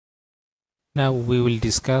Now we will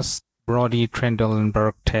discuss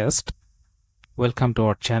Brodie-Trendelenburg test. Welcome to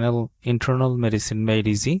our channel Internal Medicine Made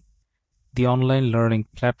Easy, the online learning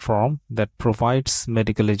platform that provides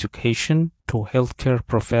medical education to healthcare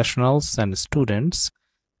professionals and students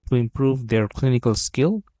to improve their clinical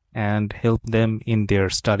skill and help them in their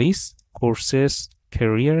studies, courses,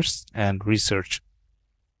 careers, and research.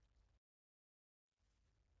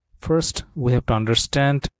 First, we have to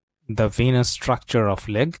understand the venous structure of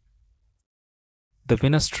leg. The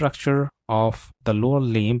venous structure of the lower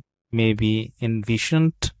limb may be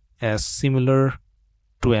envisioned as similar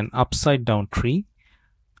to an upside-down tree,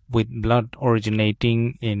 with blood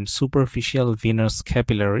originating in superficial venous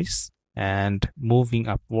capillaries and moving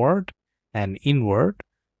upward and inward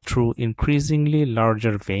through increasingly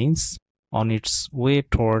larger veins on its way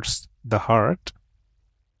towards the heart.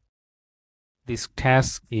 This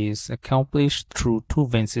task is accomplished through two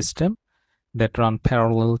vein systems that run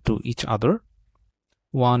parallel to each other.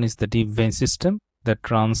 One is the deep vein system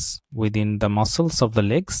that runs within the muscles of the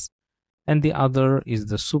legs, and the other is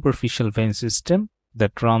the superficial vein system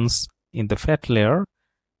that runs in the fat layer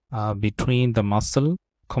between the muscle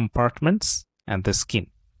compartments and the skin.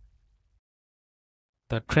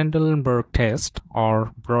 The Trendelenburg test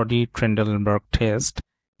or Brodie-Trendelenburg test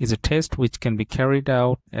is a test which can be carried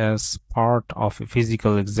out as part of a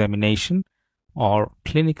physical examination or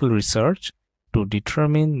clinical research to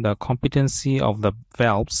determine the competency of the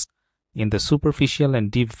valves in the superficial and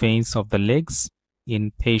deep veins of the legs in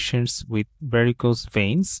patients with varicose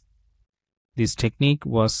veins. This technique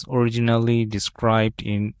was originally described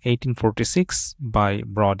in 1846 by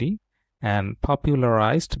Brodie and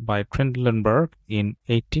popularized by Trendelenburg in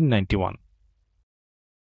 1891.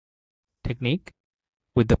 Technique: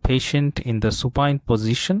 with the patient in the supine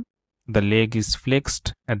position, the leg is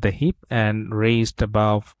flexed at the hip and raised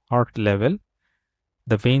above heart level.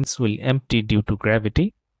 The veins will empty due to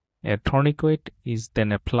gravity. A tourniquet is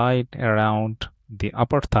then applied around the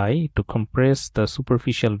upper thigh to compress the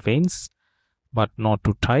superficial veins, but not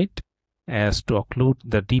too tight as to occlude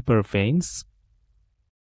the deeper veins.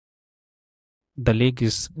 The leg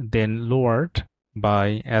is then lowered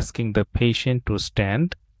by asking the patient to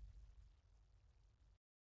stand.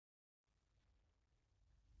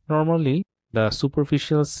 Normally, the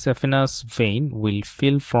superficial saphenous vein will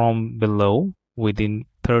fill from below within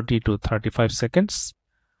 30 to 35 seconds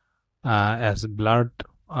as blood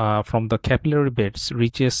from the capillary beds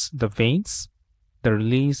reaches the veins. The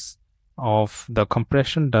release of the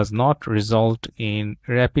compression does not result in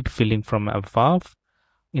rapid filling from above,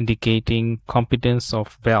 indicating competence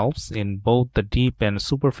of valves in both the deep and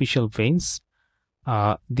superficial veins.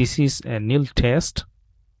 This is a nil test.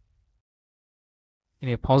 In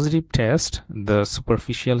a positive test, the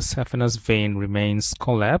superficial saphenous vein remains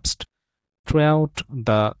collapsed throughout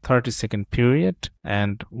the 30-second period,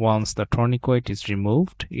 and once the tourniquet is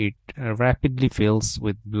removed, it rapidly fills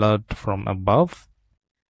with blood from above.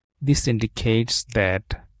 This indicates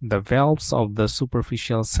that the valves of the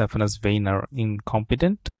superficial saphenous vein are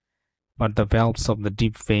incompetent, but the valves of the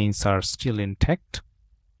deep veins are still intact.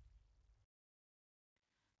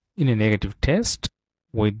 In a negative test,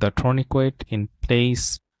 with the tourniquet in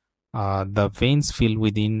place, the veins fill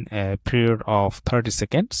within a period of 30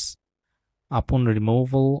 seconds. Upon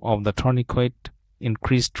removal of the tourniquet,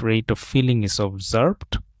 increased rate of filling is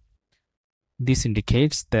observed. This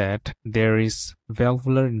indicates that there is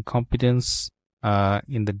valvular incompetence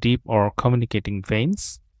in the deep or communicating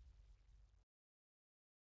veins.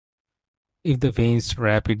 If the veins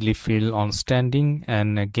rapidly fill on standing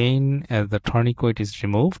and again as the tourniquet is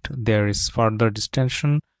removed, there is further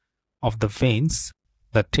distension of the veins,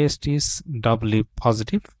 the test is doubly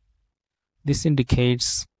positive. This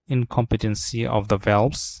indicates incompetency of the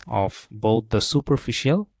valves of both the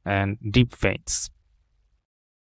superficial and deep veins.